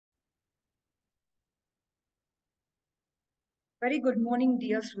Very good morning,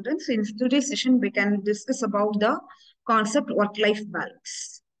 dear students. In today's session, we can discuss about the concept work-life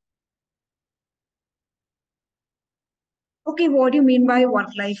balance. Okay, what do you mean by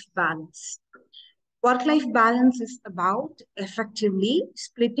work-life balance? Work-life balance is about effectively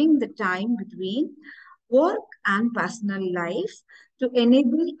splitting the time between work and personal life to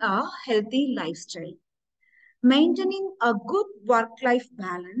enable a healthy lifestyle. Maintaining a good work-life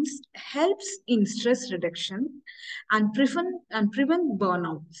balance helps in stress reduction and prevent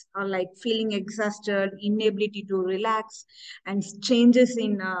burnouts, like feeling exhausted, inability to relax, and changes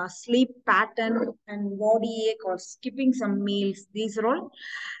in sleep pattern and body ache or skipping some meals. These are all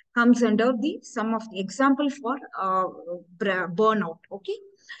comes under the some of the example for burnout. Okay,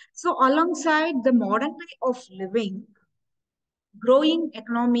 so alongside the modern way of living, growing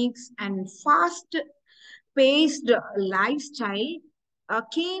economics and fast paced lifestyle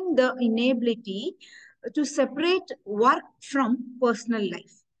came the inability to separate work from personal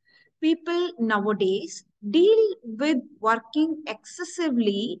life. People nowadays deal with working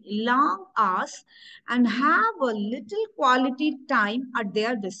excessively long hours and have a little quality time at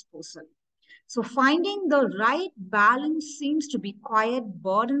their disposal. So, finding the right balance seems to be quite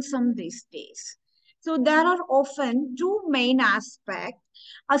burdensome these days. So, there are often two main aspects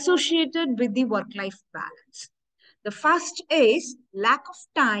associated with the work life balance. The first is lack of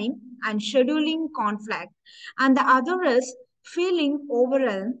time and scheduling conflict, and the other is feeling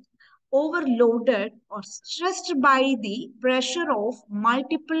overwhelmed, overloaded, or stressed by the pressure of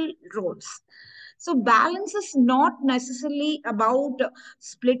multiple roles. So, balance is not necessarily about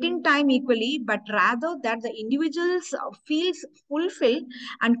splitting time equally, but rather that the individuals feels fulfilled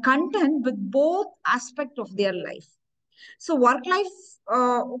and content with both aspects of their life. So, work life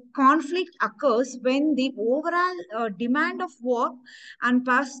conflict occurs when the overall demand of work and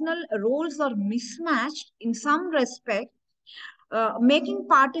personal roles are mismatched in some respect, making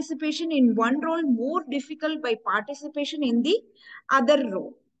participation in one role more difficult by participation in the other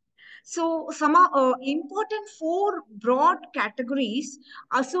role. So, some important four broad categories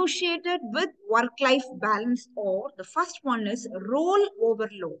associated with work life balance, or the first one is role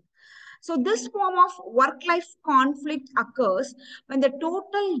overload. So, this form of work life conflict occurs when the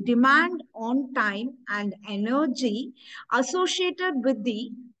total demand on time and energy associated with the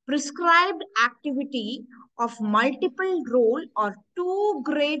prescribed activity of multiple role are too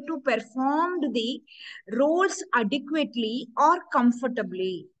great to perform the roles adequately or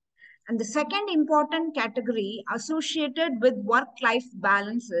comfortably. And the second important category associated with work life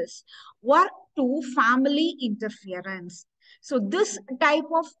balance is work to family interference. So, this type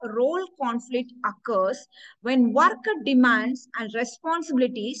of role conflict occurs when work demands and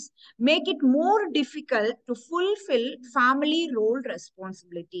responsibilities make it more difficult to fulfill family role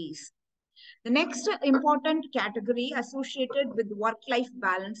responsibilities. The next important category associated with work-life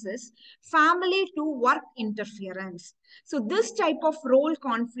balance is family to work interference. So this type of role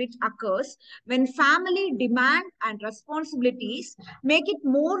conflict occurs when family demand and responsibilities make it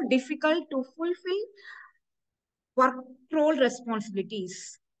more difficult to fulfill work role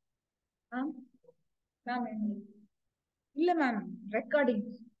responsibilities. Ma'am, இல்ல ma'am recording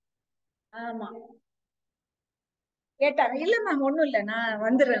ஆமா கேட்டாங்க இல்ல ma'am ஒண்ணும் இல்ல நான்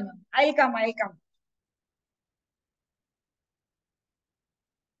வந்துடுறேன் ma'am ஐல்காம்